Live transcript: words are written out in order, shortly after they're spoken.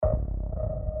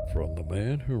from the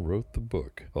man who wrote the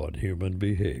book on human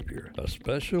behavior, a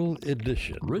special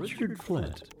edition Richard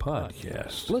Flint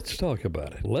podcast. Let's talk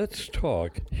about it. Let's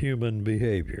talk human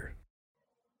behavior.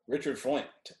 Richard Flint,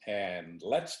 and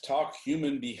let's talk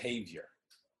human behavior.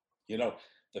 You know,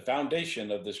 the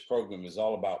foundation of this program is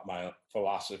all about my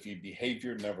philosophy: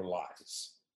 behavior never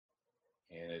lies.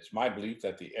 And it's my belief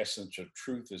that the essence of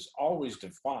truth is always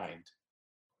defined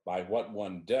by what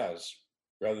one does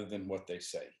rather than what they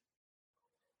say.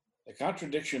 The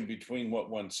contradiction between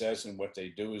what one says and what they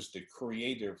do is the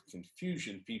creative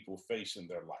confusion people face in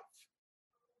their life.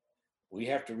 We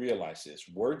have to realize this: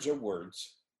 words are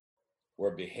words,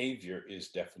 where behavior is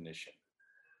definition.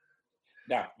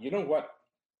 Now, you know what?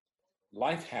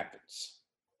 Life happens.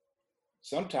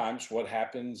 Sometimes what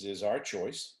happens is our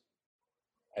choice,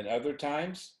 and other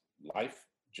times life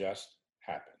just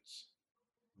happens.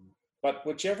 But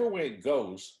whichever way it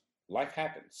goes, life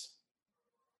happens.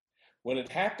 When it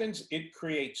happens, it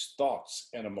creates thoughts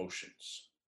and emotions.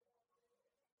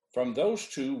 From those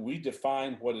two, we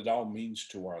define what it all means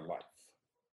to our life.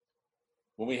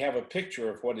 When we have a picture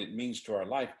of what it means to our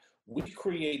life, we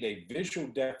create a visual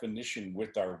definition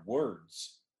with our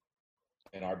words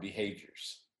and our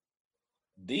behaviors.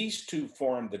 These two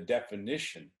form the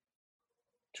definition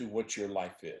to what your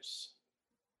life is.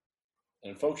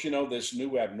 And folks, you know, this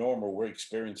new abnormal we're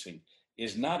experiencing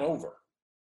is not over.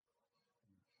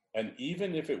 And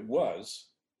even if it was,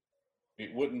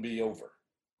 it wouldn't be over.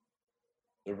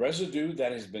 The residue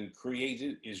that has been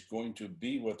created is going to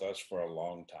be with us for a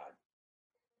long time.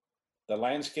 The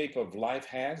landscape of life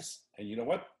has, and you know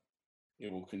what?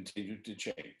 It will continue to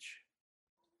change.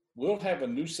 We'll have a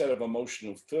new set of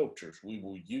emotional filters we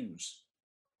will use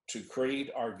to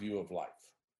create our view of life.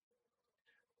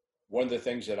 One of the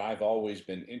things that I've always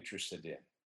been interested in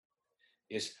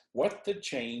is what the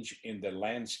change in the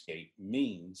landscape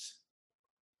means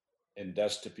and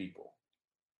does to people.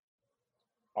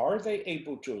 Are they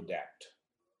able to adapt?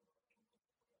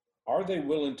 Are they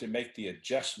willing to make the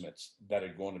adjustments that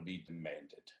are going to be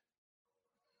demanded?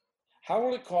 How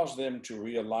will it cause them to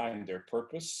realign their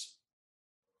purpose,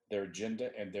 their agenda,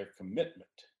 and their commitment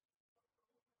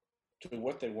to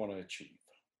what they want to achieve?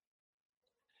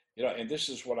 You know, and this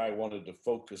is what I wanted to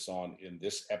focus on in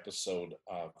this episode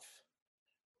of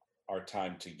our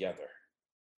time together.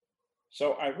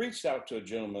 So I reached out to a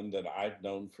gentleman that I've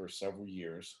known for several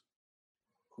years,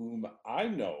 whom I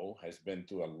know has been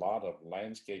through a lot of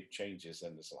landscape changes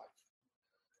in his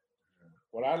life.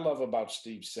 What I love about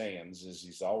Steve Sands is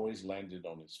he's always landed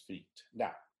on his feet.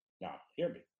 Now, hear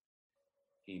me.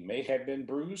 He may have been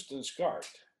bruised and scarred,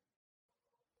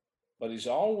 but he's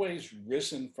always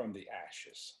risen from the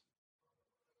ashes.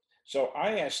 So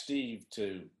I asked Steve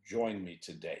to join me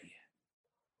today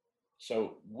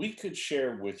so we could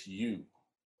share with you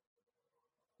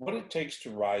what it takes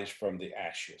to rise from the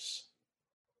ashes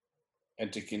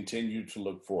and to continue to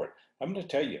look forward. I'm going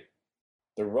to tell you,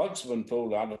 the rug's been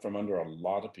pulled out from under a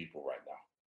lot of people right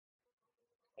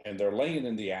now, and they're laying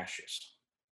in the ashes.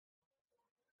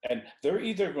 And they're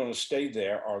either going to stay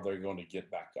there or they're going to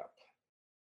get back up.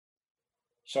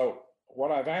 So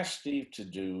what I've asked Steve to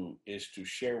do is to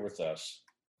share with us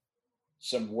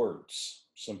some words,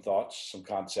 some thoughts, some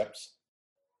concepts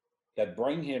that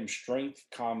bring him strength,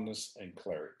 calmness, and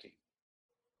clarity.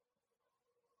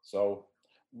 So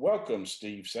welcome,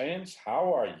 Steve Sands.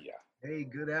 How are you? Hey,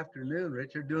 good afternoon,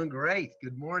 Richard. Doing great.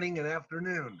 Good morning and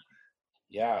afternoon.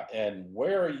 Yeah, and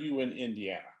where are you in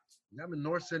Indiana? I'm in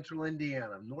north central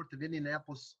Indiana, north of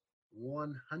Indianapolis,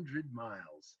 100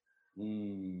 miles.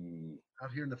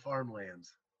 Out here in the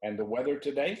farmlands. And the weather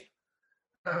today?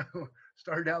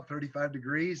 Started out 35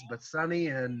 degrees, but sunny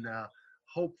and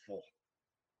hopeful.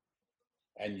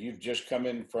 And you've just come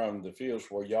in from the fields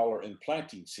where y'all are in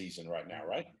planting season right now,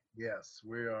 right? Yes,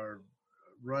 we are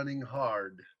running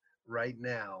hard right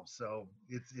now. So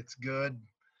it's good.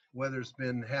 Weather's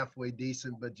been halfway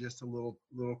decent, but just a little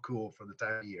cool for the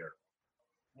time of year.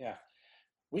 Yeah.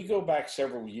 We go back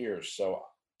several years. So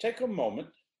take a moment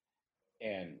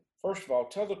and first of all,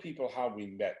 tell the people how we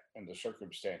met and the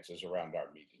circumstances around our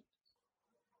meeting.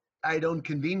 I'd owned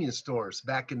convenience stores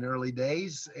back in the early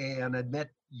days, and I'd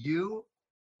met you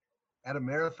at a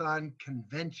marathon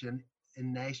convention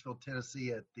in Nashville,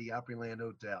 Tennessee at the Opryland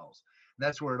Hotels. And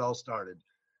that's where it all started.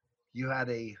 You had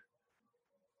a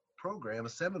program, a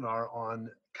seminar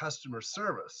on customer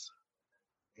service.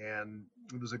 And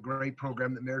it was a great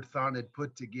program that Marathon had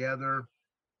put together.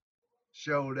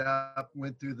 Showed up,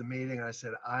 went through the meeting. I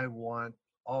said, I want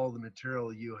all the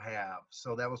material you have.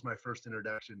 So that was my first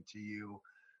introduction to you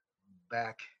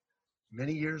back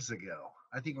many years ago.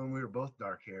 I think when we were both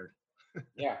dark haired.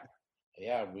 Yeah.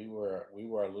 Yeah, we were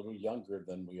a little younger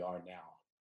than we are now.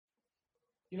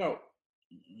 You know,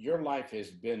 your life has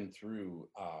been through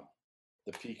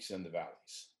the peaks and the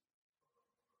valleys,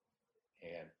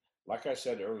 and like I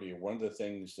said earlier, one of the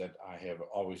things that I have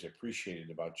always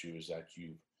appreciated about you is that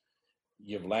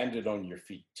you've landed on your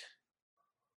feet,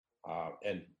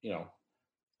 and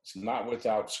it's not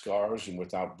without scars and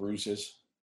without bruises,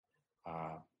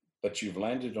 uh, but you've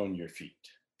landed on your feet,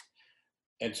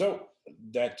 and so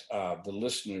that the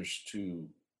listeners to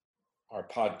our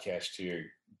podcast here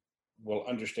will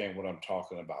understand what I'm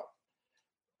talking about.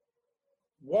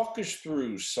 Walk us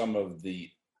through some of the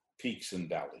peaks and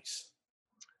valleys.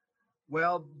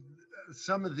 Well,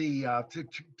 some of the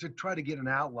to try to get an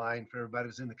outline for everybody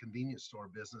who's in the convenience store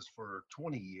business for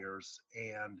 20 years,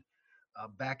 and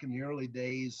back in the early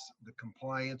days, the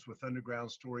compliance with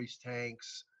underground storage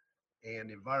tanks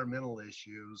and environmental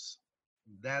issues,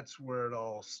 that's where it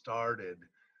all started.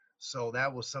 So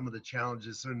that was some of the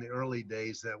challenges in the early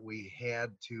days, that we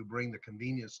had to bring the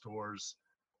convenience stores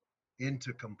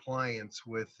into compliance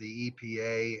with the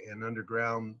EPA and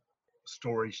underground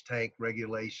storage tank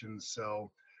regulations.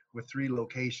 So with 3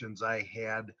 locations, I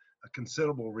had a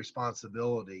considerable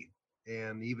responsibility,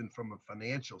 and even from a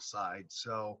financial side.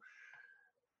 So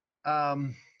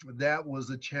um, that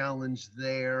was a challenge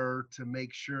there, to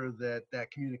make sure that that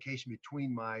communication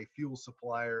between my fuel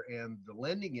supplier and the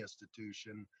lending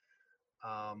institution,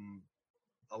 um,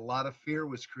 a lot of fear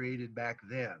was created back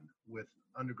then with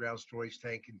underground storage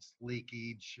tank and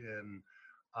leakage, and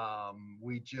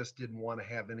we just didn't want to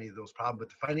have any of those problems. But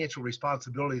the financial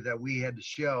responsibility that we had to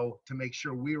show to make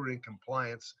sure we were in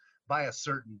compliance by a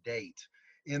certain date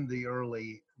in the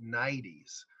early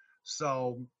 90s.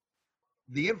 So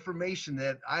the information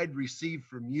that I'd received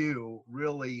from you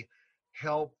really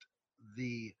helped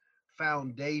the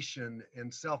foundation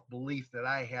and self-belief that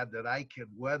I had, that I could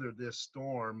weather this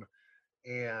storm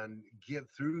and get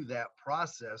through that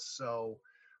process. So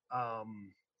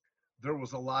um, there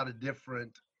was a lot of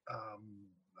different,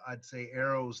 I'd say,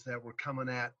 arrows that were coming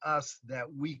at us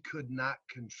that we could not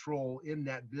control in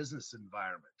that business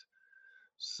environment.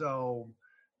 So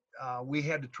we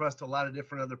had to trust a lot of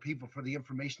different other people for the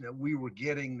information that we were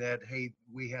getting, that, hey,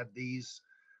 we had these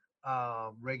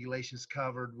regulations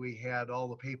covered, we had all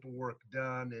the paperwork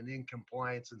done and in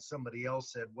compliance, and somebody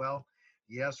else said, well,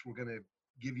 yes, we're going to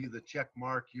give you the check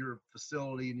mark, your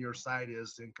facility and your site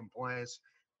is in compliance,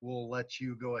 we'll let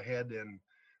you go ahead and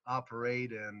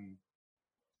operate. And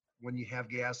when you have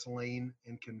gasoline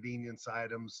and convenience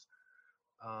items,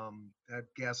 that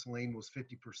gasoline was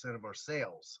 50% of our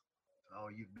sales. So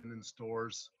you've been in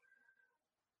stores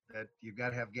that you've got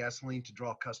to have gasoline to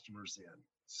draw customers in.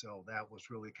 So that was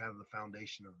really kind of the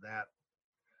foundation of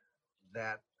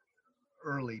that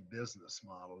early business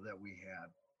model that we had.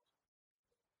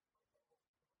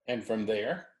 And from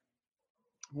there,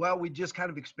 Well, we just kind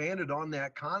of expanded on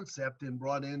that concept and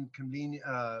brought in convenient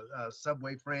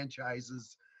Subway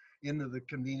franchises into the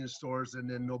convenience stores, and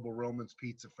then Noble Roman's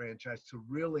Pizza franchise, to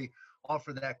really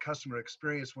offer that customer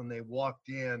experience when they walked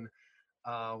in.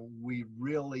 We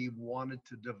really wanted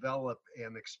to develop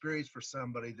an experience for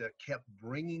somebody that kept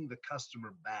bringing the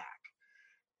customer back.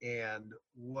 And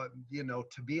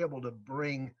to be able to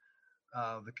bring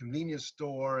the convenience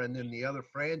store and then the other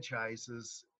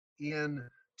franchises in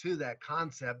to that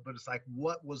concept, but it's like,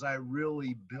 what was I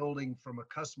really building from a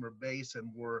customer base?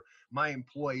 And were my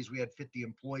employees, we had 50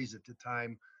 employees at the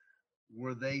time,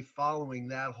 were they following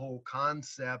that whole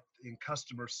concept in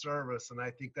customer service? And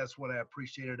I think that's what I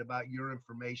appreciated about your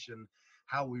information,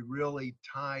 how we really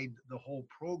tied the whole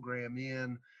program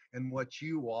in, and what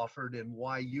you offered and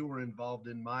why you were involved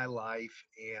in my life.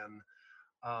 And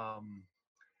um,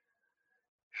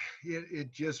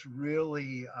 it just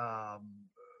really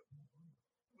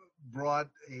brought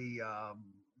a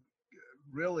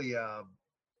really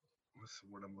what's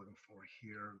the word I'm looking for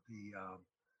here, the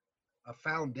a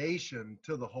foundation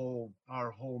to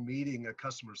our whole meeting of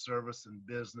customer service and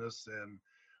business. And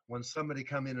when somebody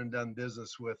come in and done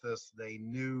business with us, they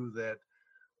knew that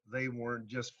they weren't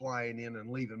just flying in and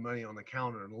leaving money on the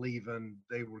counter and leaving,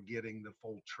 they were getting the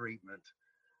full treatment,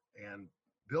 and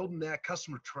building that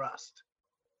customer trust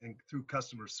and through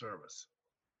customer service.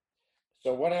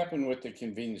 so what happened with the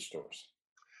convenience stores?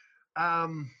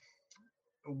 um,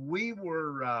 we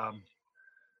were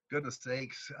goodness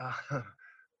sakes,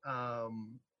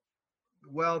 um,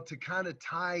 well, to kind of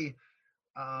tie,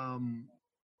 um,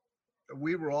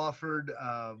 we were offered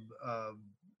a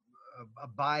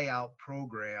buyout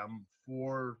program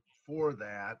for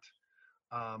that.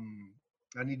 Um,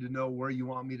 I need to know where you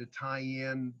want me to tie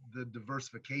in the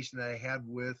diversification that I had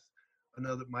with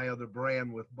my other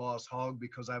brand with Boss Hog,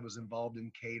 because I was involved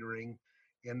in catering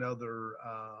and other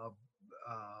uh,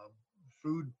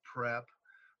 food prep,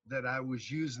 that I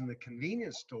was using the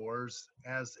convenience stores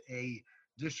as a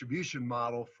distribution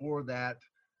model for that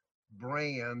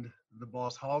brand, the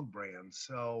Boss Hog brand.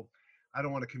 So I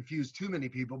don't want to confuse too many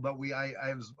people, but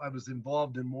I was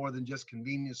involved in more than just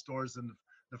convenience stores and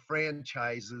the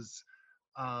franchises,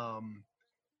 um,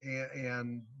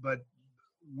 but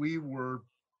we were,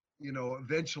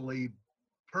 eventually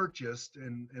purchased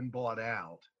and bought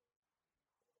out.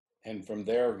 And from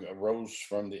there arose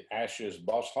from the ashes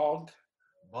Boss Hog.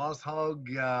 Boss Hog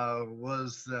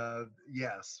was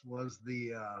yes was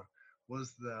the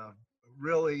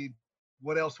really,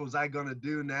 what else was I going to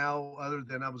do now other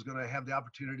than I was going to have the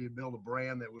opportunity to build a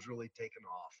brand that was really taken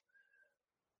off.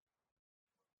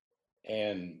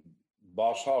 And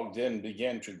Boss Hog then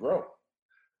began to grow.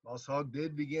 Boss Hog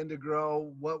did begin to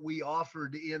grow. What we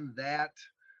offered in that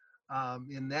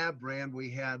brand, we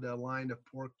had a line of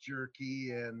pork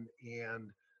jerky and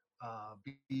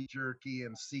beef jerky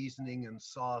and seasoning and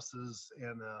sauces,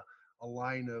 and a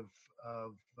line of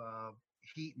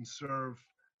heat and serve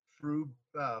food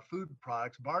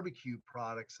products, barbecue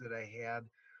products that I had,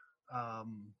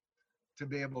 um, to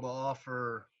be able to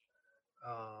offer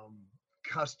um,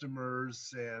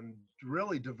 customers and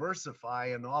really diversify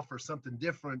and offer something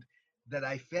different that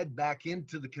I fed back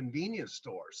into the convenience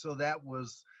store. So that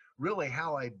was really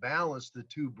how I balanced the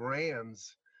two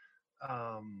brands.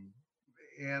 Um,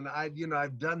 and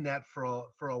I've done that for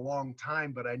a long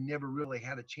time, but I never really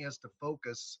had a chance to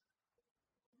focus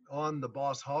on the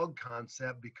Boss Hog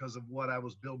concept because of what I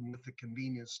was building with the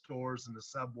convenience stores and the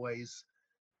Subways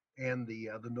and the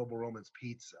Noble Romans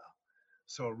Pizza.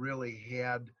 So it really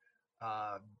had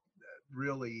uh,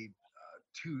 really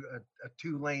a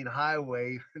 2 lane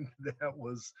highway that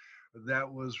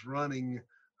was running,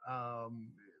 um,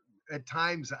 at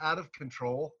times out of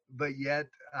control, but yet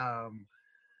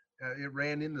it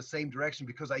ran in the same direction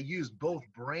because I used both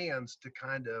brands to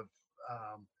kind of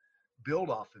um, build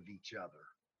off of each other.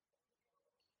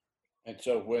 And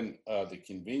so when the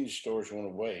convenience stores went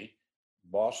away,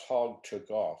 Boss Hog took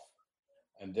off.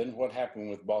 And then what happened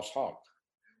with Boss Hog?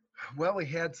 Well, we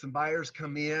had some buyers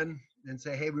come in and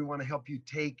say, "Hey, we want to help you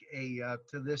take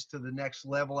to the next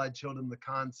level." I'd showed them the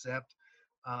concept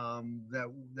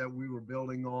that we were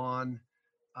building on.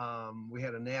 We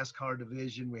had a NASCAR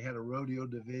division, we had a rodeo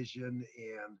division,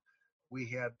 and we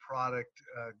had product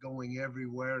going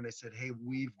everywhere. And they said, "Hey,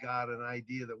 we've got an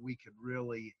idea that we could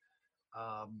really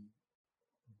um,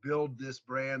 build this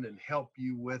brand and help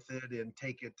you with it and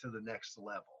take it to the next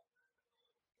level."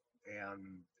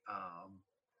 And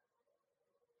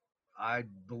I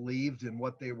believed in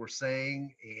what they were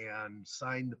saying and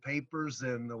signed the papers,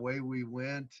 and away we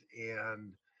went.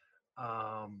 And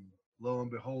um, lo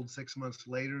and behold, 6 months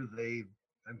later,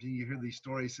 I mean, you hear these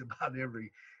stories about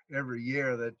every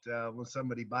year that when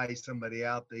somebody buys somebody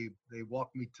out, they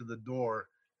walk me to the door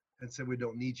and say, "We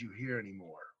don't need you here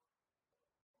anymore."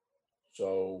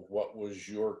 So what was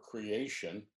your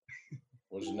creation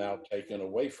was now taken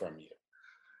away from you.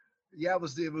 Yeah,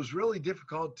 it was really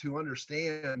difficult to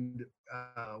understand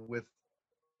with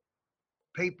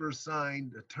papers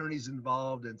signed, attorneys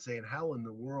involved, and saying, "How in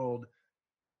the world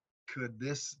could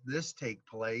this take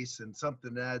place?" And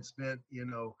something that I'd spent,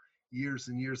 years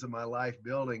and years of my life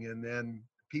building, and then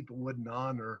people wouldn't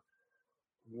honor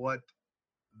what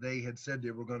they had said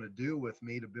they were going to do with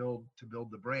me to build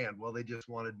the brand. Well, they just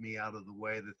wanted me out of the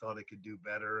way. They thought I could do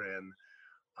better, and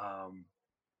um,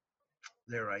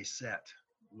 there I sat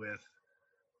with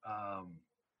um,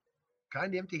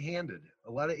 kind of empty-handed, a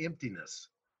lot of emptiness.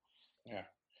 Yeah.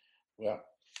 Well,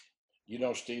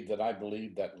 Steve, that I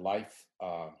believe that life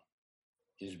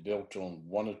is built on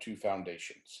one or two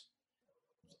foundations.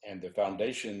 And the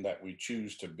foundation that we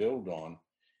choose to build on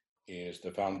is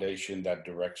the foundation that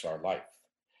directs our life.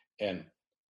 And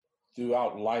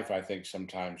throughout life, I think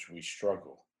sometimes we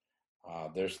struggle.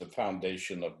 There's the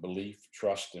foundation of belief,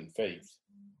 trust, and faith.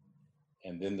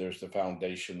 And then there's the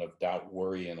foundation of doubt,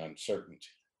 worry, and uncertainty.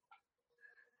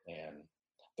 And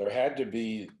there had to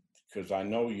be, because I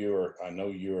know you're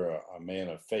a man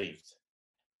of faith,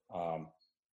 um,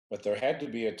 but there had to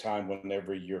be a time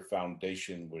whenever your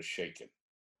foundation was shaken,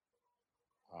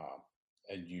 um,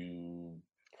 and you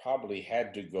probably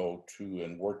had to go to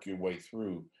and work your way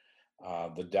through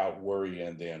the doubt, worry,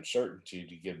 and the uncertainty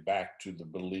to get back to the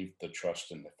belief, the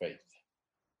trust, and the faith.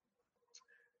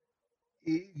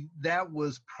 That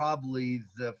was probably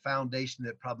the foundation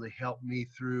that probably helped me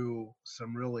through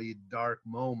some really dark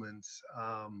moments.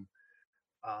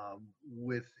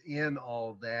 Within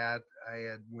all that, I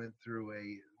had went through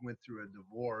a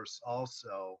divorce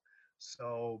also,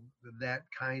 so that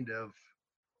kind of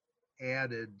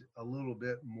added a little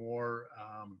bit more,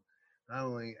 not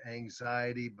only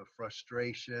anxiety but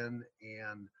frustration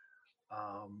and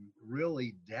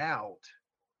really doubt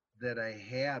that I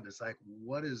had. It's like,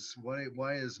 why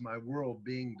is my world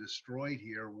being destroyed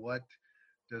here? What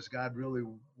does God really,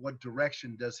 what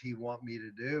direction does he want me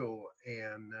to do?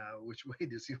 And which way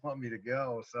does he want me to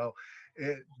go? So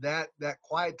that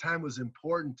quiet time was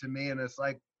important to me. And it's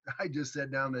like, I just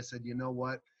sat down and I said, you know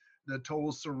what? The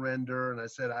total surrender. And I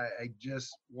said, I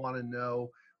just want to know,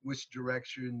 which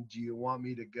direction do you want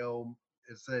me to go?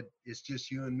 It said, it's just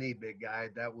you and me, big guy.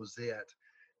 That was it.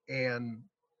 And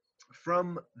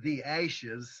from the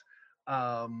ashes,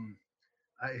 um,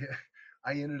 I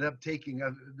I ended up taking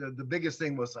the biggest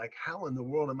thing was like, how in the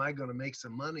world am I going to make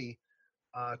some money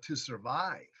to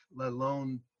survive, let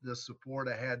alone the support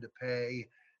I had to pay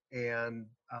and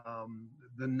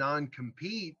the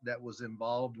non-compete that was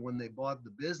involved when they bought the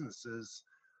businesses.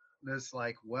 It's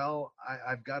like, well,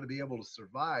 I've got to be able to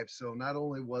survive. So not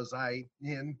only was I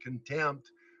in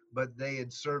contempt, but they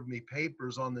had served me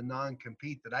papers on the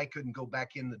non-compete that I couldn't go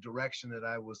back in the direction that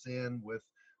I was in with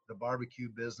the barbecue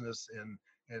business and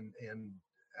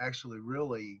actually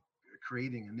really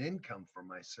creating an income for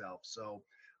myself. So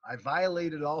I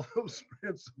violated all those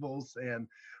principles, and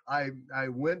I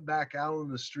went back out on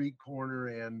the street corner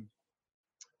and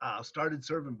started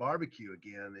serving barbecue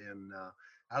again. And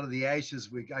out of the ashes,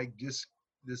 I just,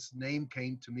 this name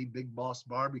came to me, Big Boss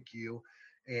Barbecue,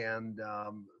 and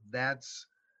that's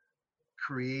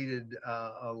created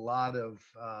a lot of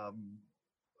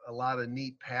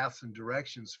neat paths and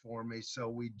directions for me. So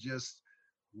we just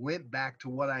went back to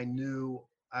what I knew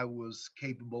I was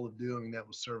capable of doing. That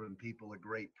was serving people a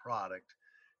great product.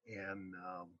 And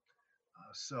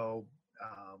so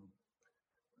um,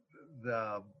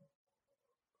 the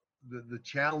the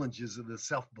challenges of the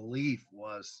self belief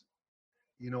was,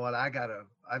 you know what, I've got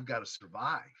to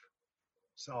survive.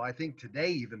 So I think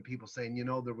today, even people saying, you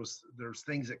know, there's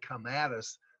things that come at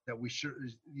us that we sure,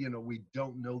 you know, we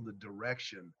don't know the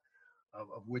direction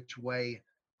of which way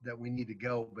that we need to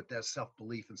go. But that self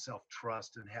belief and self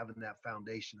trust and having that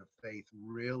foundation of faith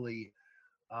really,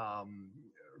 um,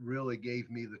 really gave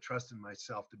me the trust in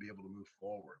myself to be able to move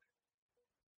forward.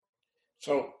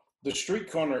 So the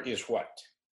street corner is what?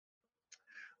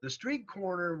 The street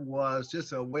corner was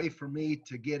just a way for me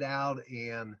to get out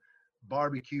and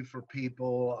barbecue for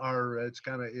people. Or it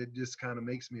just kind of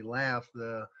makes me laugh.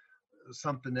 The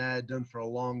Something that I had done for a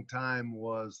long time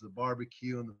was the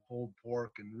barbecue and the pulled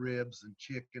pork and ribs and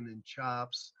chicken and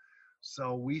chops.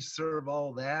 So we serve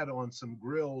all that on some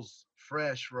grills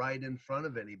fresh right in front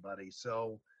of anybody.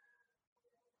 So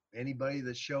anybody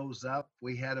that shows up,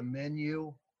 we had a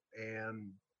menu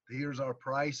and here's our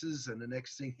prices. And the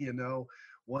next thing you know,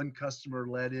 one customer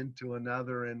led into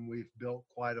another, and we've built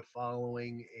quite a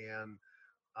following. And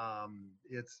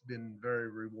it's been very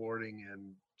rewarding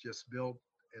and just built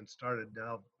and started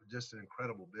now just an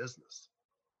incredible business.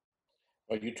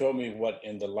 Well, you told me what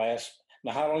in the last,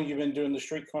 now how long you been doing the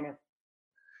street corner?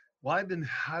 Well,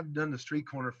 I've done the street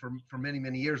corner for many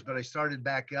many years, but I started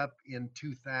back up in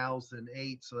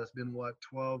 2008, so that's been what,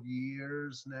 12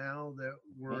 years now that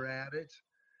Hmm. we're at it.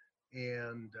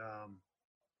 And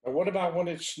Or what about when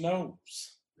it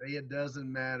snows? it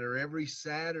doesn't matter. Every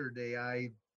Saturday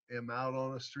I am out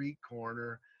on a street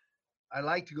corner. I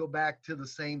like to go back to the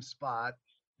same spot.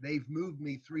 They've moved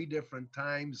me three different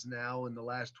times now in the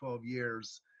last 12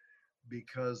 years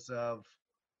because of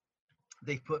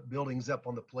they've put buildings up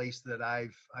on the place that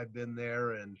I've been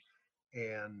there, and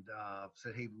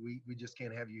said, hey, we just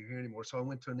can't have you here anymore. So I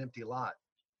went to an empty lot.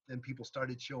 Then people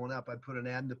started showing up. I put an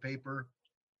ad in the paper,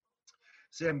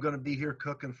 say I'm going to be here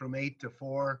cooking from 8 to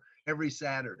 4 every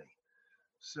Saturday.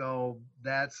 So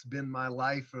that's been my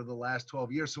life for the last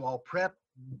 12 years. So I'll prep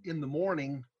in the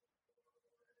morning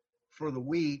for the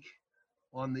week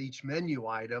on each menu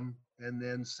item, and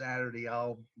then Saturday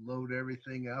I'll load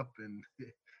everything up and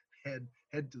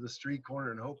head to the street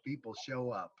corner and hope people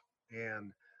show up,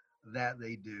 and that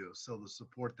they do. So the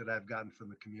support that I've gotten from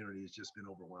the community has just been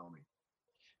overwhelming.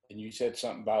 And you said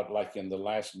something about like in the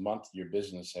last month, your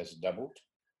business has doubled.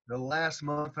 The last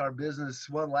month, our business,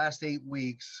 well, last 8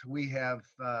 weeks, we have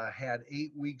had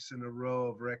 8 weeks in a row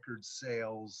of record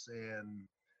sales, and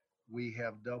we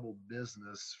have doubled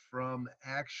business from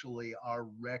actually our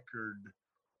record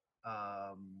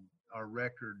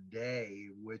day,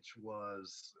 which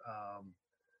was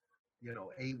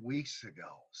 8 weeks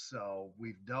ago. So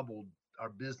we've doubled our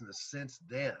business since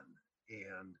then,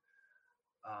 and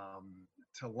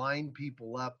to line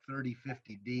people up 30,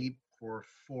 50 deep for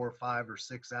 4, 5, or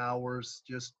 6 hours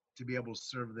just to be able to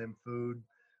serve them food,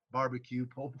 barbecue,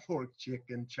 pulled pork,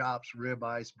 chicken, chops,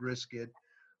 ribeyes, brisket.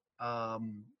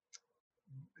 Um,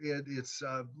 it's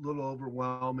a little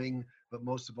overwhelming, but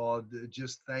most of all,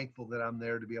 just thankful that I'm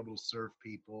there to be able to serve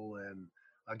people and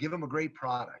give them a great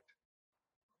product.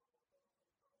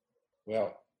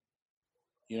 Well,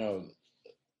 you know,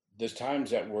 the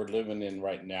times that we're living in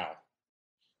right now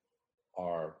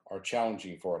are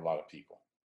challenging for a lot of people.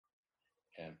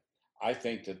 And I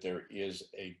think that there is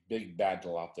a big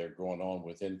battle out there going on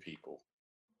within people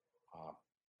uh,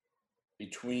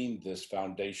 between this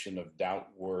foundation of doubt,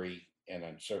 worry, and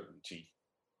uncertainty,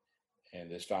 and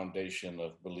this foundation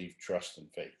of belief, trust,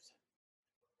 and faith.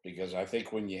 Because I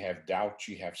think when you have doubt,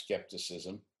 you have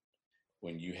skepticism.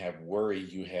 When you have worry,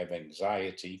 you have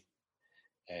anxiety.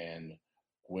 And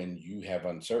when you have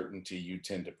uncertainty, you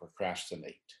tend to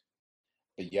procrastinate.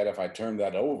 But yet, if I turn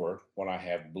that over, when I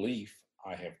have belief,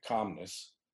 I have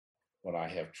calmness. When I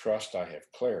have trust, I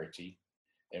have clarity.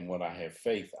 And when I have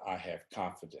faith, I have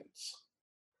confidence.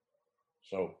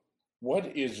 So,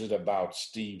 what is it about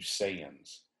Steve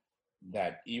Sands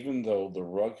that even though the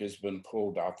rug has been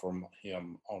pulled out from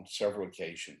him on several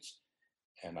occasions,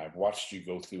 and I've watched you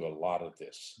go through a lot of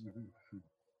this,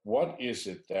 what is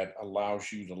it that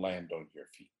allows you to land on your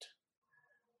feet?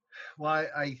 Well,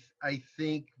 I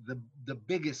think the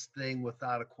biggest thing,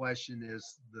 without a question,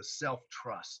 is the self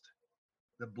trust,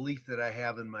 the belief that I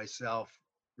have in myself,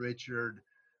 Richard.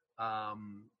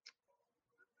 Um,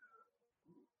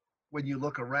 when you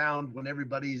look around, when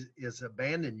everybody is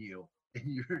abandoning you,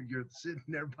 and you're sitting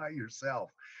there by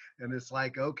yourself, and it's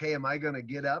like, okay, am I going to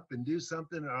get up and do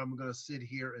something, or I'm going to sit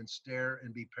here and stare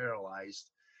and be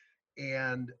paralyzed?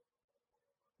 And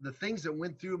the things that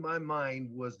went through my mind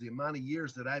was the amount of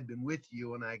years that I've been with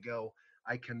you, and I go,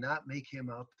 I cannot make him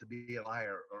out to be a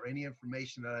liar, or any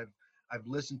information that I've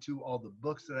listened to, all the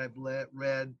books that I've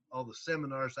read, all the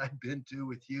seminars I've been to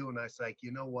with you, and I was like,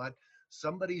 you know what?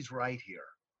 Somebody's right here.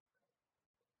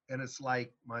 And it's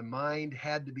like my mind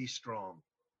had to be strong.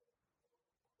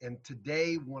 And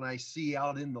today, when I see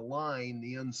out in the line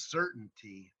the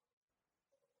uncertainty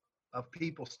of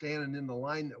people standing in the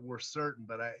line that were certain,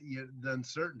 but the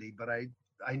uncertainty, but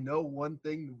I know one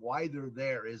thing why they're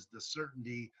there is the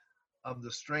certainty of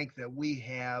the strength that we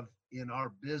have in our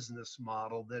business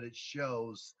model, that it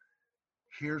shows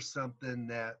here's something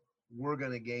that we're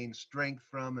going to gain strength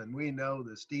from, and we know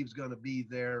that Steve's going to be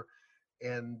there.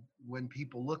 And when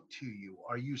people look to you,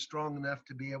 are you strong enough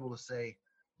to be able to say,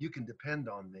 you can depend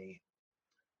on me?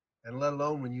 And let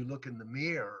alone when you look in the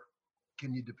mirror,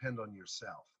 can you depend on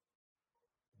yourself?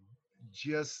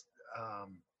 Just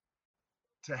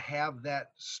to have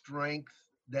that strength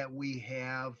that we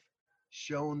have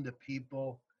shown to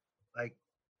people, like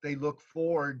they look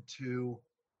forward to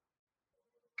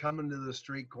coming to the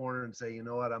street corner and say, you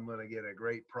know what, I'm going to get a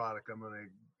great product. I'm going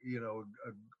to,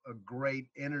 a great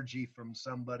energy from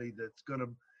somebody that's going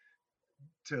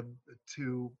to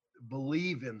to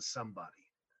believe in somebody.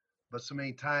 But so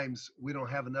many times we don't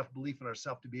have enough belief in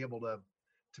ourselves to be able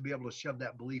to shove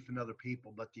that belief in other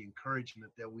people, but the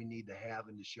encouragement that we need to have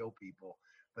and to show people.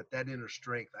 But that inner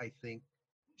strength, I think,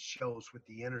 shows with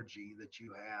the energy that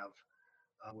you have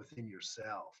within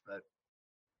yourself. But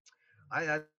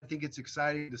I think it's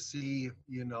exciting to see,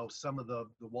 some of the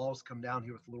walls come down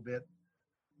here with a little bit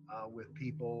with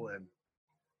people.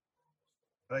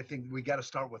 But I think we got to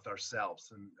start with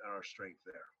ourselves and our strength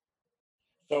there.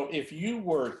 So, if you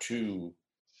were to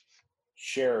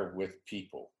share with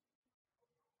people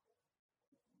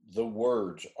the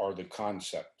words or the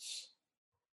concepts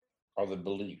or the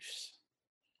beliefs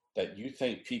that you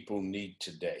think people need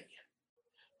today,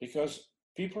 because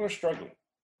people are struggling.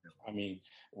 I mean,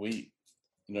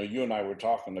 you and I were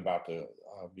talking about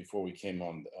before we came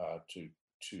on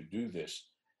to do this,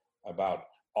 about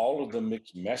all of the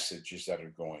mixed messages that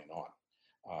are going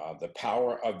on, the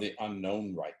power of the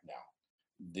unknown right now,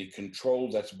 the control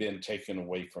that's been taken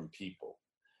away from people,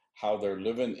 how they're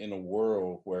living in a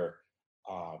world where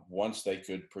once they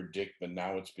could predict, but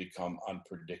now it's become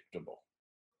unpredictable.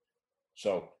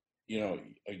 So,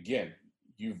 again,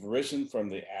 you've risen from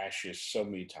the ashes so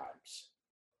many times.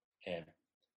 And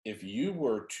if you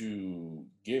were to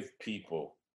give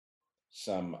people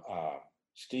some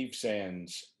Steve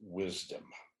Sands wisdom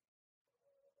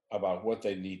about what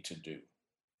they need to do,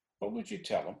 what would you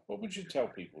tell them? What would you tell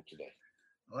people today?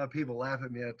 A lot of people laugh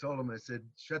at me. I told them, I said,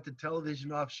 shut the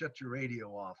television off, shut your radio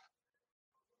off.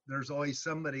 There's always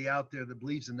somebody out there that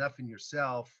believes enough in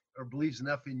yourself, or believes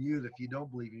enough in you that if you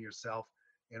don't believe in yourself,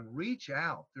 and reach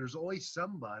out. There's always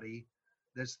somebody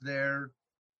that's there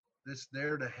that's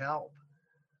there to help.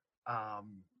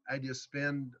 I just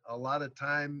spend a lot of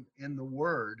time in the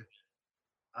Word.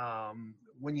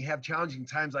 When you have challenging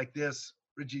times like this,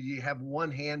 Richie, you have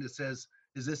one hand that says,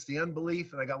 "Is this the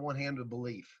unbelief?" And I got one hand of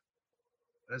belief.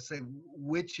 And I say,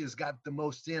 which has got the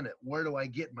most in it? Where do I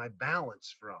get my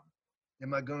balance from?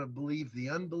 Am I going to believe the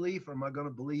unbelief, or am I going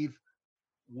to believe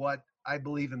what I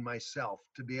believe in myself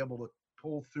to be able to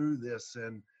pull through this?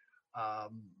 And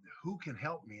um, who can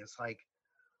help me? It's like,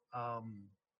 um,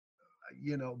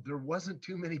 there wasn't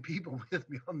too many people with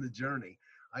me on the journey.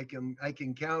 I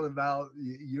can count about,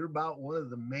 you're about one of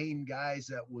the main guys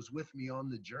that was with me on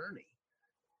the journey.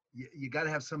 You got to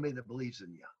have somebody that believes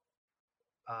in you.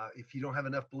 If you don't have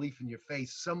enough belief in your faith,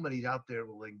 somebody out there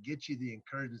will then get you the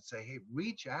encouragement to say, "Hey,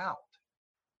 reach out.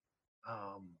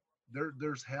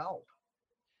 There's help."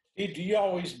 Do you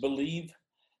always believe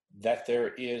that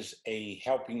there is a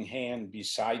helping hand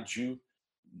beside you,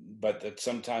 but that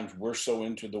sometimes we're so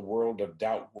into the world of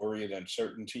doubt, worry, and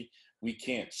uncertainty, we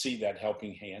can't see that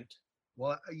helping hand?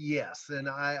 Well, yes, and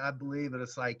I believe it.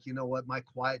 It's like, you know what, my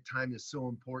quiet time is so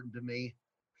important to me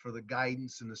for the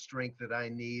guidance and the strength that I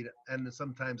need. And then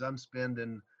sometimes I'm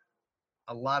spending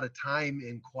a lot of time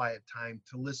in quiet time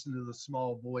to listen to the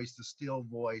small voice, the still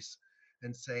voice,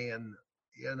 and saying,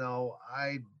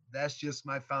 I that's just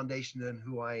my foundation and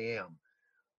who I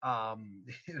am.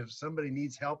 If somebody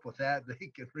needs help with that, they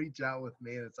can reach out with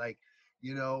me. And it's like,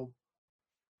 you know,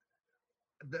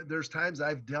 there's times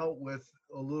I've dealt with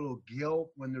a little guilt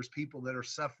when there's people that are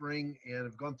suffering and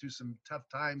have gone through some tough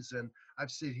times, and I've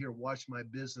sit here watched my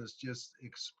business just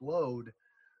explode.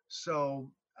 So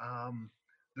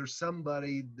there's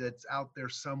somebody that's out there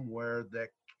somewhere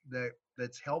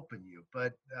that's helping you.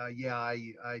 But yeah,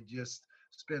 I just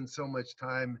spend so much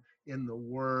time in the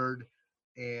Word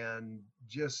and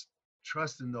just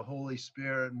trusting the Holy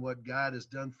Spirit and what God has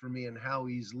done for me and how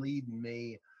He's leading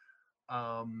me,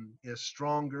 is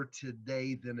stronger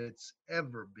today than it's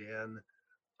ever been.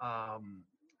 Um,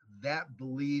 that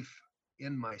belief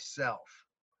in myself,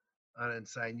 and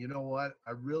saying, you know what,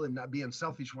 I really am not being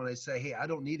selfish when I say, hey, I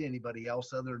don't need anybody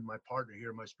else other than my partner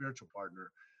here, my spiritual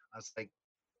partner. I was like,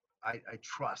 I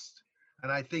trust.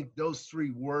 And I think those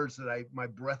three words that my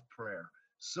breath prayer,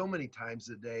 so many times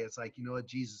a day, it's like, you know what,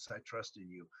 Jesus, I trust in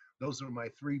you. Those are my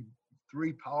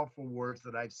three powerful words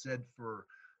that I've said for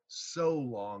so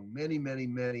long, many, many,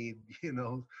 many,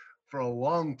 for a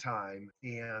long time.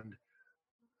 And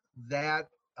that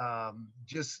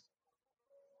just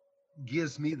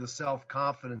gives me the self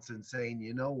confidence in saying,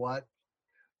 you know what,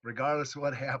 regardless of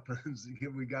what happens,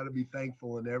 we got to be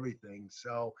thankful in everything.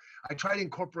 So I try to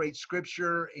incorporate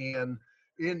scripture and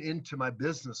into my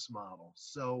business model,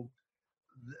 so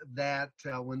that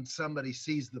when somebody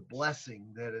sees the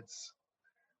blessing,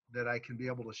 that I can be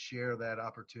able to share that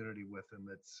opportunity with them.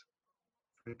 It's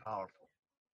pretty powerful.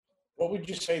 What would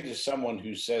you say to someone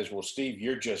who says, well, Steve,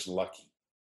 you're just lucky?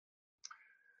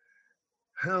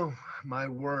 Oh, my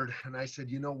word. And I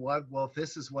said, you know what? Well, if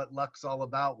this is what luck's all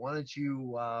about, why don't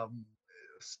you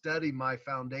study my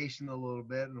foundation a little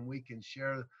bit, and we can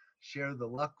share the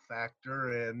luck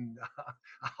factor, and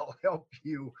I'll help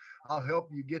you. I'll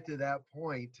help you get to that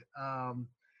point.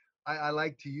 I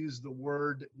like to use the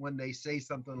word when they say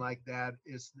something like that.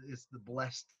 It's the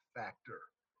blessed factor.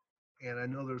 And I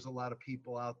know there's a lot of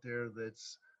people out there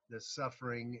that's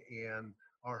suffering and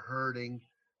are hurting,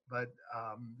 but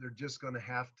they're just going to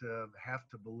have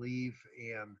to believe.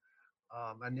 And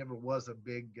I never was a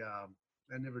big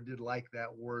I never did like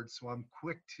that word, so I'm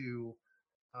quick to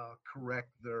correct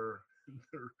their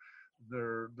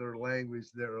their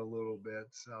language there a little bit.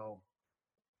 So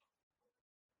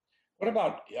What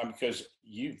about, because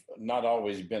you've not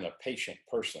always been a patient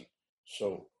person.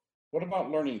 So what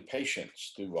about learning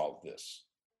patience through all this?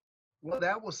 well,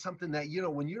 that was something that,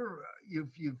 when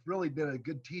you've really been a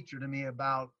good teacher to me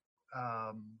about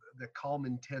the calm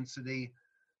intensity.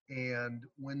 And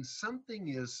when something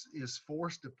is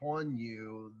forced upon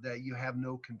you that you have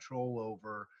no control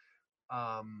over,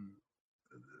 um,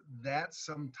 that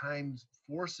sometimes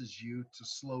forces you to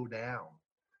slow down.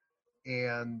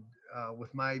 And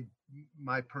with my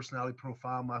personality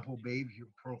profile, my whole behavior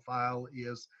profile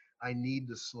is, I need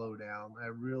to slow down. I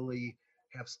really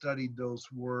have studied those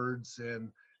words,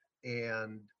 and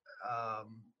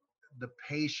um, the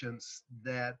patience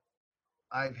that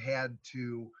I've had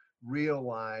to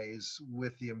realize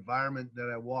with the environment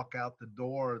that I walk out the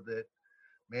door, that,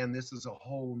 man, this is a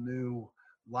whole new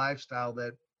lifestyle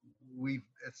that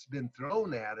it's been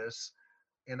thrown at us.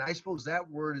 And I suppose that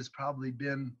word has probably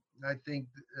been, I think,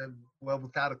 well,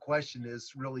 without a question,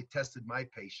 is really tested my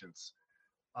patience,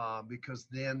 because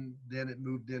then it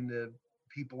moved into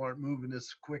people aren't moving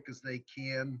as quick as they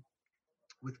can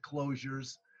with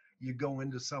closures. You go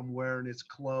into somewhere and it's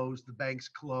closed, the bank's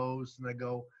closed, and I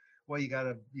go, well, you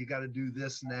gotta do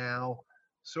this now.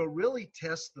 So it really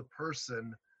tests the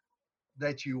person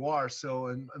that you are. So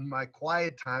in my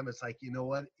quiet time, it's like, you know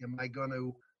what? Am I going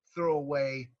to throw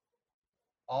away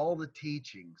all the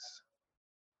teachings,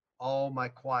 all my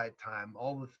quiet time,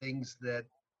 all the things that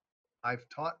I've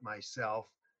taught myself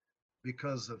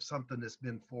because of something that's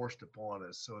been forced upon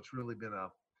us? So it's really been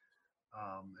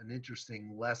an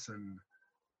interesting lesson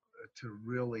to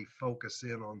really focus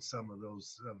in on some of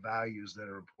those values that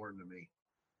are important to me.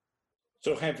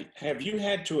 So have you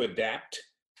had to adapt?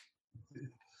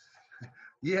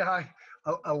 Yeah,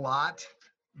 a lot,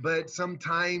 but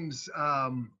sometimes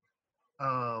um,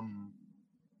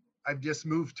 I've just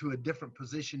moved to a different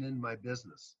position in my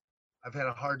business. I've had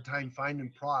a hard time finding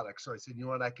products, so I said, you know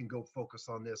what, I can go focus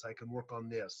on this. I can work on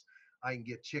this. I can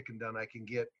get chicken done. I can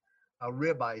get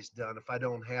ribeyes done if I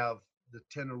don't have the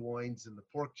tenderloins and the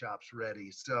pork chops ready.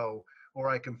 So, or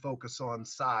I can focus on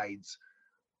sides.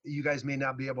 You guys may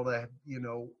not be able to,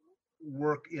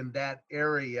 work in that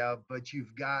area, but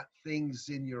you've got things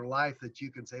in your life that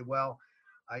you can say, well,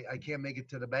 I can't make it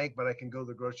to the bank, but I can go to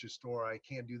the grocery store. I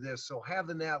can't do this. So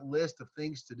having that list of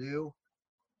things to do,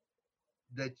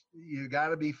 that you got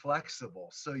to be flexible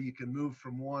so you can move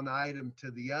from one item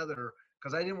to the other.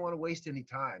 Because I didn't want to waste any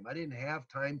time. I didn't have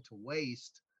time to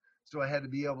waste. So I had to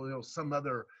be able to, some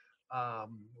other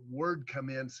word come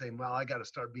in saying, well, I got to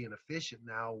start being efficient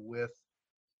now with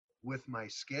my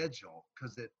schedule,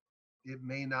 because it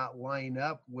may not line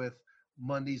up with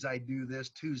Mondays I do this,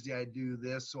 Tuesday I do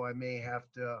this, so I may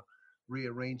have to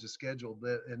rearrange the schedule.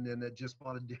 But and then it just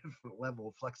brought a different level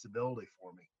of flexibility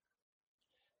for me.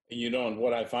 And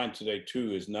what I find today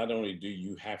too is not only do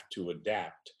you have to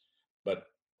adapt, but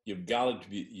you've got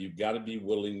to be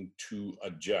willing to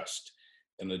adjust.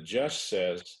 And adjust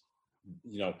says,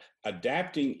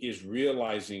 adapting is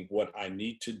realizing what I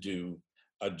need to do.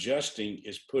 Adjusting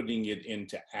is putting it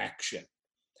into action.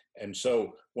 And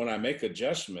so when I make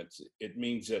adjustments, it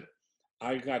means that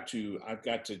I've got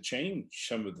to change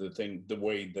some of the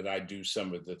way that I do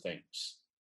some of the things.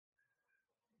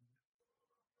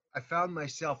 I found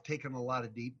myself taking a lot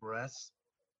of deep breaths,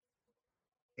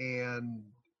 and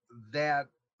that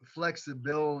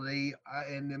flexibility,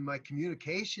 and then my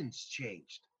communications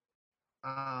changed.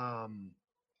 Um,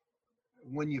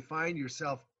 when you find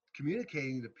yourself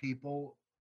communicating to people,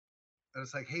 and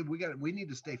it's like, hey, we need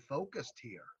to stay focused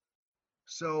here.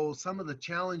 So some of the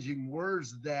challenging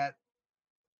words that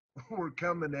were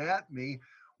coming at me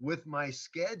with my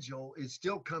schedule is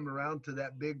still come around to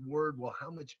that big word. Well, how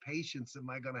much patience am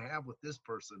I going to have with this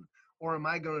person? Or am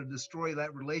I going to destroy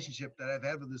that relationship that I've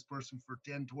had with this person for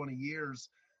 10, 20 years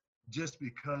just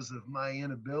because of my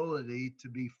inability to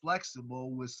be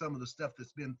flexible with some of the stuff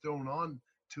that's been thrown on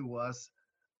to us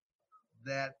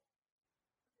that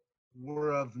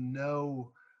were of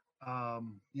no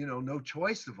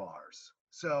choice of ours.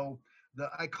 So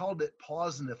I called it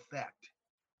pause and effect.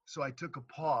 So I took a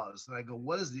pause and I go,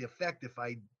 what is the effect if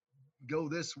I go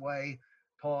this way?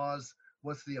 Pause.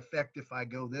 What's the effect if I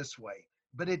go this way?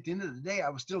 But at the end of the day, I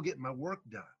was still getting my work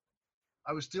done.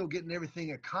 I was still getting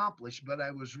everything accomplished, but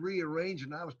I was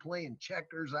rearranging. I was playing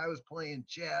checkers. I was playing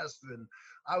chess, and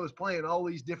I was playing all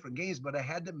these different games, but I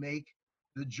had to make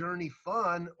the journey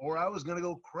fun or I was going to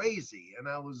go crazy. And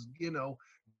I was,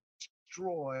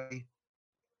 destroy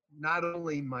not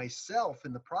only myself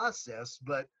in the process,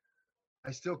 but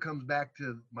I still comes back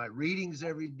to my readings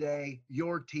every day,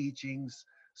 your teachings.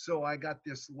 So I got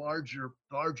this larger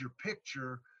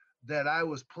picture that I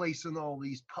was placing all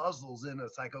these puzzles in.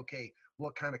 It's like, okay,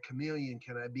 what kind of chameleon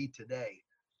can I be today?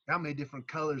 How many different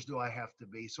colors do I have to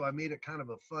be? So I made it kind of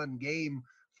a fun game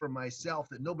for myself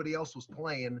that nobody else was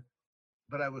playing,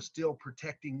 but I was still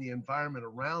protecting the environment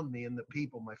around me and the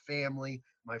people, my family,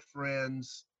 my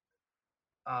friends.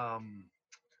 Um,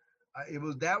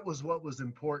 that was what was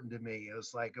important to me. It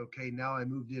was like, okay, now I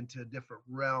moved into a different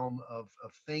realm of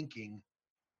thinking,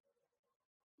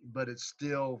 but it's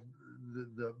still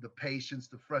the patience,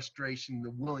 the frustration, the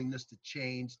willingness to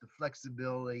change, the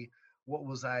flexibility. What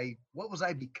was I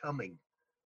becoming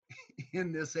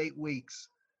in this 8 weeks?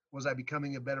 Was I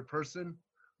becoming a better person,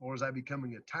 or was I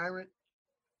becoming a tyrant?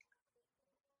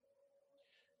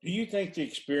 Do you think the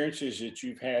experiences that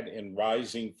you've had in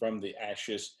rising from the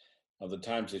ashes, of the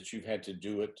times that you've had to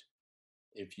do it,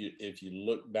 if you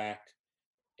look back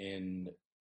in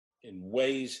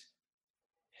ways,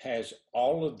 has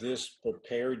all of this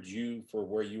prepared you for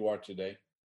where you are today?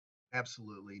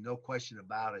 Absolutely, no question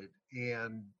about it.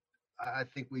 And I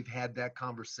think we've had that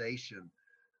conversation.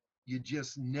 you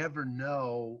just never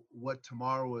know what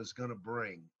tomorrow is going to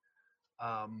bring.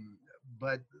 Um,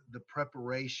 but the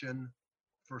preparation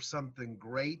for something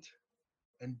great,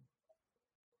 and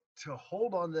to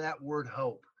hold on to that word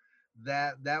hope,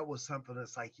 that was something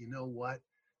that's like, you know what,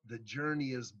 the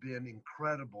journey has been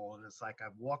incredible, and it's like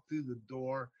I've walked through the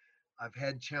door, I've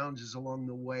had challenges along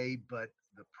the way, but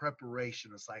the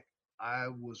preparation is like I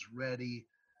was ready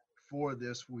for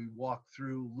this. We walked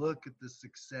through, look at the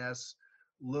success,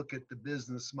 look at the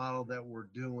business model that we're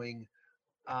doing.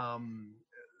 um,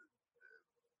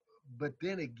 but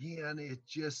then again, it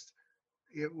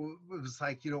was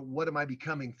like, you know, what am I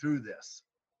becoming through this?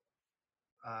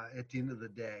 At the end of the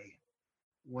day,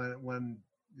 when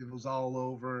it was all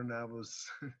over and I was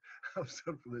I was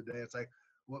done for the day, it's like,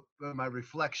 what my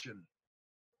reflection,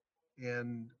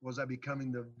 and was I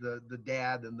becoming the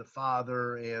dad and the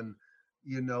father and,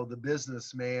 you know, the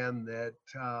businessman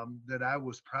that I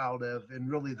was proud of,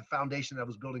 and really the foundation I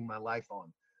was building my life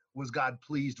on. Was God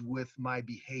pleased with my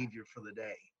behavior for the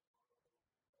day?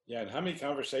 Yeah, and how many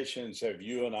conversations have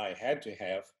you and I had to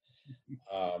have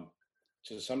um,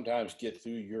 to sometimes get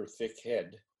through your thick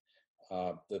head?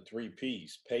 The three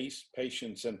P's: pace,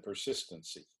 patience, and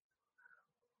persistency.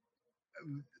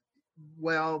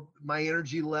 Well, my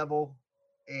energy level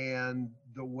and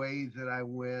the way that I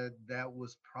went, that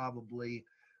was probably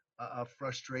a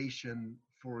frustration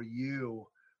for you.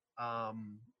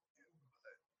 Um,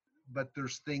 but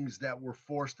there's things that were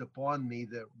forced upon me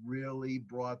that really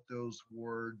brought those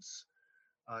words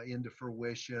into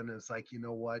fruition. It's like, you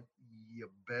know what, you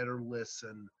better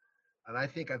listen. And I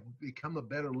think I've become a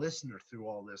better listener through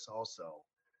all this also.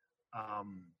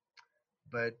 Um,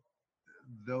 but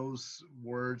those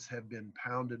words have been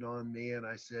pounded on me, and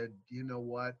I said, you know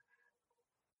what,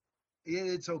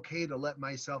 it's okay to let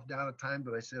myself down at time,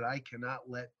 but I said I cannot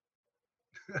let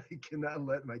I cannot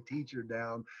let my teacher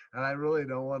down, and I really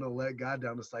don't want to let God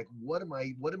down. It's like, what am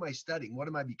I studying? What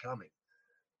am I becoming?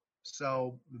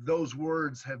 So those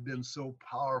words have been so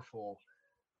powerful,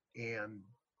 and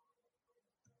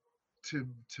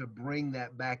to bring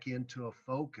that back into a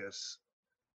focus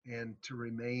and to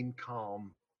remain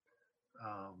calm,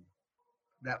 um,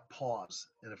 that pause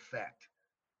in effect,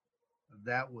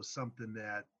 that was something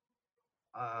that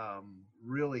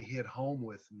really hit home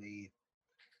with me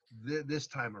this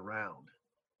time around.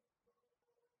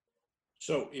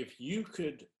 So, if you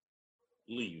could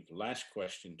leave, last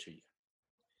question to you,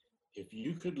 if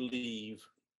you could leave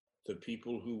the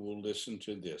people who will listen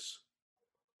to this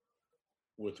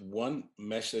with one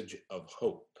message of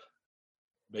hope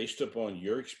based upon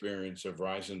your experience of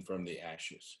rising from the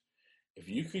ashes, if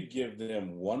you could give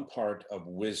them one part of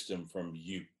wisdom from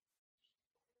you,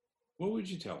 what would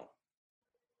you tell them?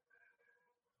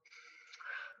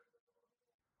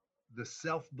 The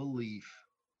self belief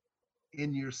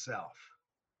in yourself.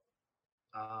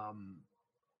 Um,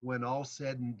 when all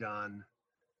said and done,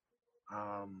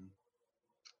 um,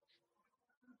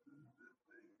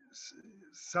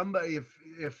 somebody,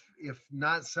 if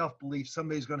not self belief,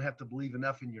 somebody's going to have to believe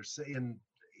enough in your in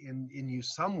you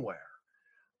somewhere.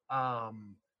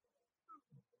 Um,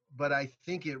 but I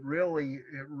think it really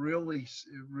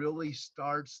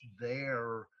starts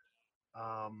there.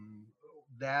 Um,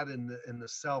 that and the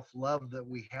self love that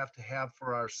we have to have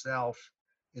for ourselves,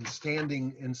 and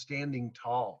standing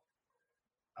tall.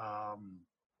 Um,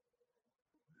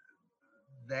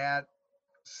 that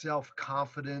self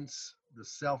confidence, the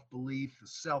self belief, the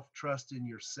self trust in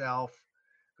yourself,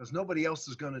 because nobody else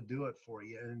is going to do it for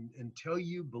you. And until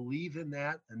you believe in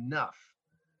that enough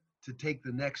to take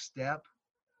the next step,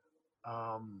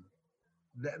 um,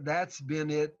 that's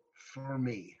been it for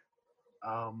me.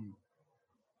 Um,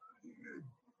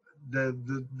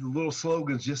 the little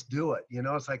slogans, just do it. You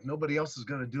know, it's like nobody else is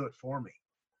going to do it for me.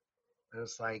 And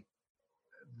it's like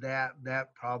that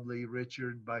probably,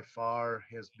 Richard, by far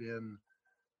has been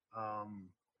um,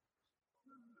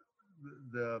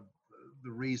 the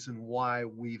the reason why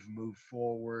we've moved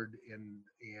forward and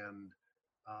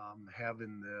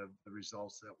having the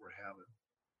results that we're having.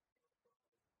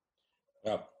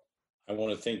 Well, I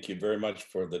want to thank you very much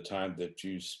for the time that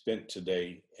you spent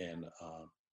today. And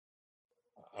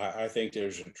I think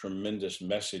there's a tremendous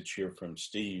message here from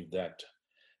Steve that,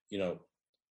 you know,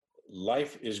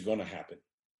 life is going to happen.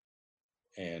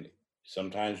 And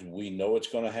sometimes we know it's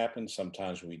going to happen,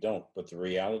 sometimes we don't. But the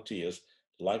reality is,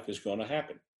 life is going to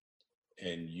happen.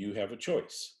 And you have a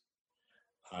choice.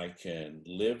 I can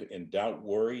live in doubt,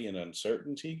 worry, and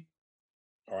uncertainty,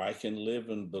 or I can live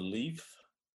in belief,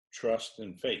 trust,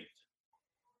 and faith.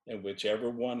 And whichever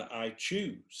one I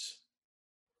choose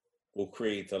will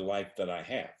create the life that I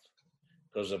have.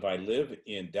 Because if I live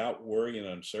in doubt, worry, and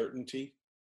uncertainty,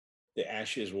 the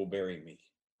ashes will bury me.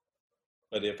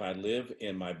 But if I live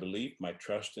in my belief, my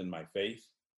trust, and my faith,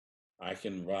 I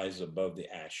can rise above the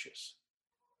ashes.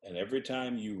 And every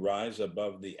time you rise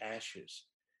above the ashes,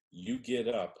 you get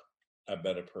up a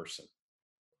better person.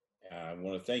 I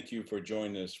want to thank you for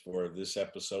joining us for this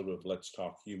episode of Let's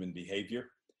Talk Human Behavior.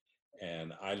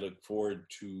 And I look forward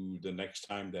to the next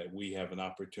time that we have an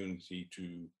opportunity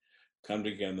to come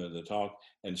together to talk.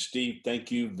 And Steve,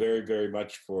 thank you very, very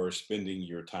much for spending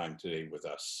your time today with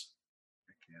us.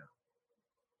 Thank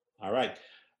you. All right.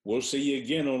 We'll see you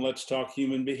again on Let's Talk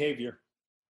Human Behavior.